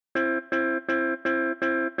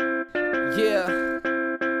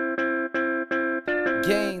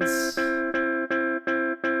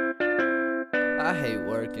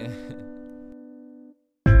again.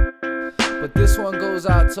 But this one goes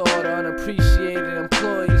out to all the unappreciated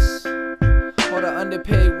employees, all the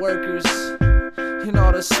underpaid workers, in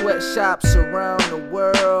all the sweatshops around the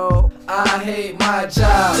world. I hate my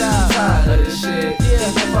job, I'm tired of this shit.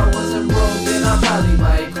 If I wasn't broke, then I probably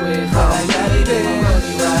might quit. But I gotta get my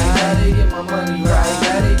money right, gotta get my money right,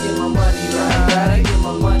 gotta get my money right, gotta get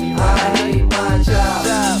my money right. I hate my job,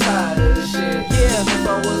 I'm tired of this shit. If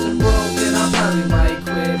I wasn't broke, then I probably might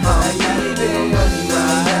quit. But I gotta get my money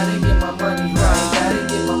right, gotta get my money right, gotta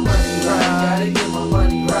get my money right, gotta get my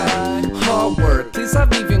money right. Hard work, please,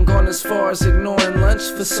 I've even gone as far as ignoring lunch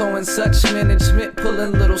for so and such. Management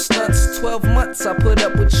pulling little stunts. 12 months I put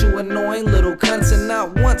up with you annoying little cunts, and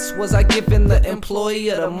not once was I given the employee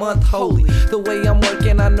of the month. Holy, the way I'm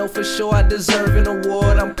working, I know for sure I deserve an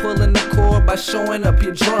award. I'm pulling the cord by showing up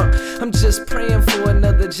here drunk. I'm just praying for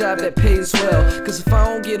another job that pays well, cause if I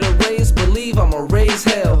don't get a raise, believe I'ma raise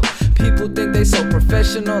hell. People think they so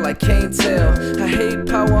professional, I can't tell. I hate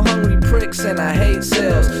power hungry pricks and I hate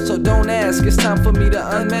sales. So don't ask, it's time for me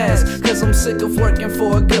to unmask, cause I'm sick of working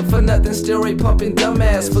for a good for nothing steroid pumping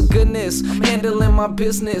dumbass. For goodness, I'm handling my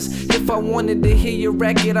business. If I wanted to hear your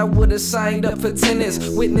racket, I would've signed up for tennis.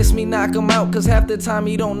 Witness me knock him out, cause half the time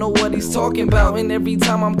he don't know what he's talking about. And every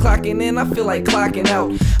time I'm clocking in, I feel like clocking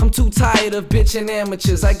out. I'm too tired of bitching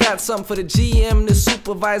amateurs. I got something for the GM, the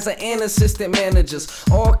supervisor, and assistant managers.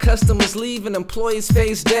 All customers leaving, employees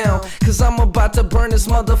face down, cause I'm about to burn this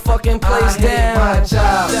motherfucking place down. I hate my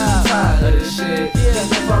job, I'm tired of this shit.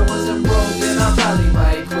 If I wasn't broke, then I probably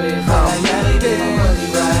might quit. But I gotta get my money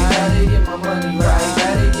right, gotta get my money right,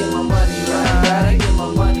 gotta get my money right, gotta get my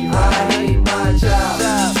money right. I hate my job,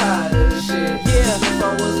 I'm tired of this shit. If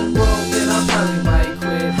I wasn't broke, then I probably might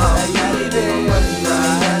quit. But I gotta get my money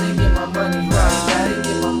right, gotta get my money right, gotta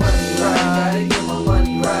get my money right, gotta get my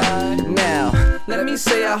money right. Now, let me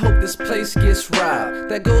say I hope this place gets robbed.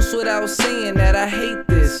 That goes without saying that I hate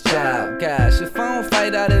this job. Gosh, if I don't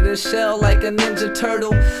fight out of this shell like a ninja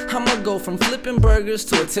turtle, I'ma go from flipping burgers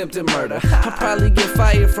to attempted murder. I'll probably get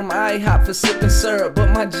fired from IHOP for sipping syrup, but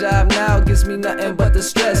my job now gives me nothing but the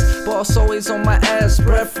stress. Boss always on my ass,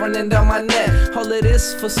 breath running down my neck. All of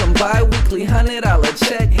this for some bi-weekly $100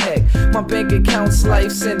 check. Heck, my bank account's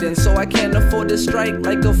life-sending, so I can't afford to strike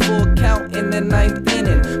like a full count in the 9th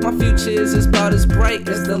inning. My future is about as bright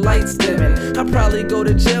as the lights dimming. I'll probably go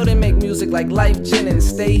to jail to make music like Life Jennings.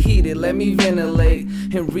 Stay heated, let me ventilate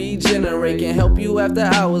and regenerate. Can help you after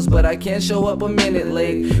hours, but I can't show up a minute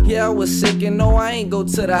late. Yeah, I was sick and no, I ain't go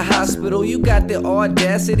to the hospital. You got the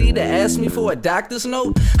audacity to ask me for a doctor's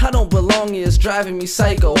note? I don't belong here, it's driving me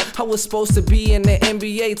psycho. I was supposed to be in the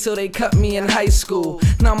NBA till they cut me in high school.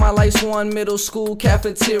 Now my life's one middle school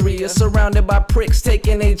cafeteria, surrounded by pricks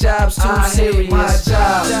taking their jobs too serious. I hate my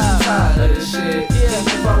job, I'm tired of this shit.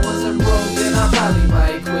 If I wasn't broke, then I probably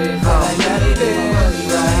might quit. But I gotta get my money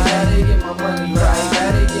right, gotta get my money right,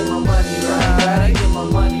 gotta get my money right, gotta get my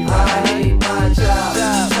money right. I hate my job,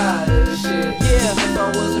 I'm tired of this shit. If I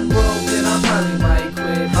wasn't broke, then I probably might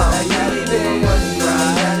quit. But I gotta get my money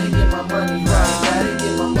right, gotta get my money right, gotta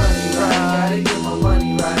get my money right, gotta get my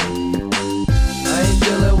money right. I ain't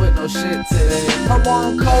dealing with no shit today. I'm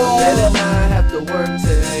on call. Better not have to work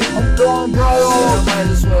today. I'm going broke. I might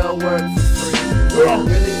as well work for free. I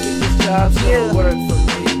really think this job's gonna work for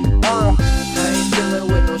me. I ain't dealing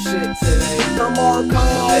with no shit today. I'm on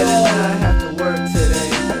call. Better not have to work today.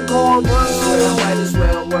 I'm going broke. I might as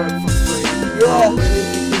well work for free. I really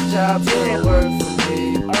think this job's gonna work for me.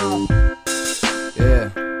 Yeah.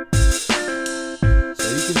 So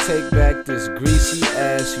you can take back this greasy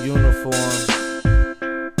ass uniform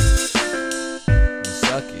and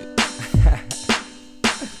suck it.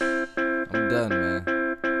 I'm done, man.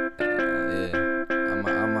 Yeah,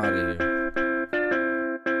 I'm out of here.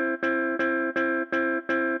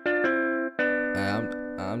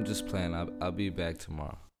 I'm just playing. I'll be back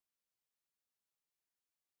tomorrow.